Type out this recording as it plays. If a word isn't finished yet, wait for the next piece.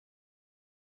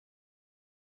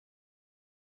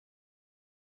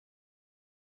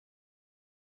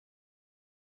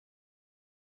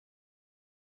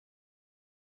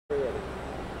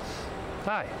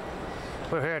Hi,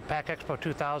 we're here at PAC Expo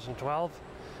 2012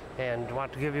 and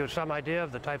want to give you some idea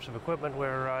of the types of equipment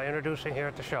we're introducing here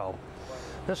at the show.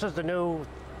 This is the new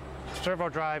servo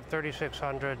drive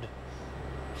 3600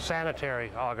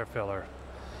 sanitary auger filler.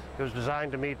 It was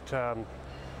designed to meet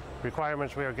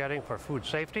requirements we are getting for food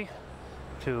safety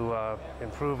to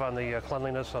improve on the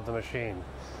cleanliness of the machine.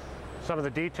 Some of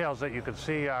the details that you can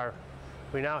see are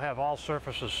we now have all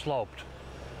surfaces sloped.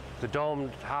 The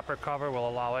domed hopper cover will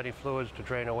allow any fluids to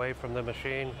drain away from the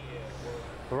machine.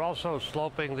 We're also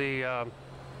sloping the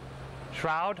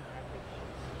shroud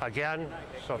again,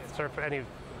 so if any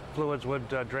fluids would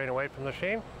drain away from the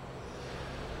machine.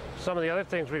 Some of the other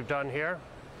things we've done here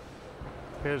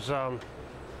is,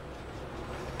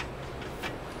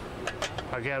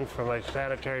 again, from a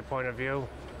sanitary point of view,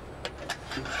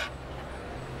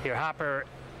 your hopper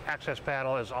access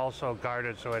panel is also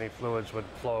guarded so any fluids would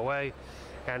flow away,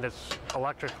 and it's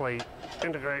electrically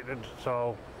integrated,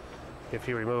 so if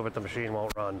you remove it, the machine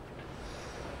won't run.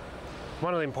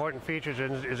 One of the important features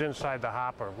is inside the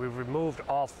hopper. We've removed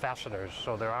all fasteners,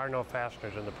 so there are no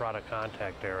fasteners in the product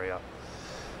contact area.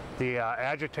 The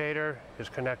agitator is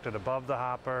connected above the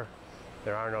hopper.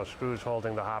 There are no screws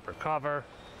holding the hopper cover,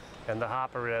 and the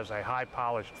hopper has a high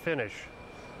polished finish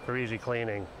for easy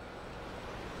cleaning.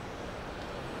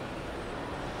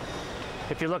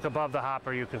 If you look above the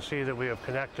hopper, you can see that we have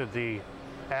connected the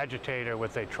agitator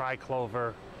with a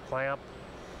triclover clamp.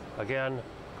 Again,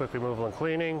 quick removal and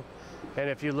cleaning. And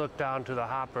if you look down to the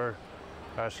hopper,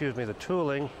 the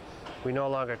tooling, we no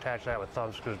longer attach that with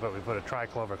thumb screws, but we put a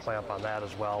triclover clamp on that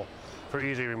as well for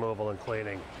easy removal and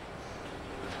cleaning.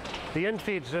 The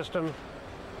in-feed system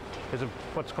is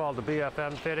what's called the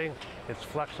BFM fitting. It's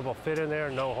flexible fit in there,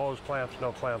 no hose clamps,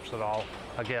 no clamps at all,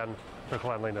 again, for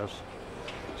cleanliness.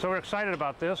 So we're excited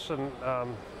about this, and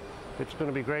it's going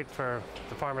to be great for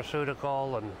the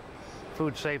pharmaceutical and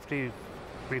food safety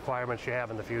requirements you have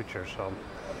in the future. So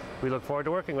we look forward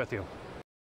to working with you.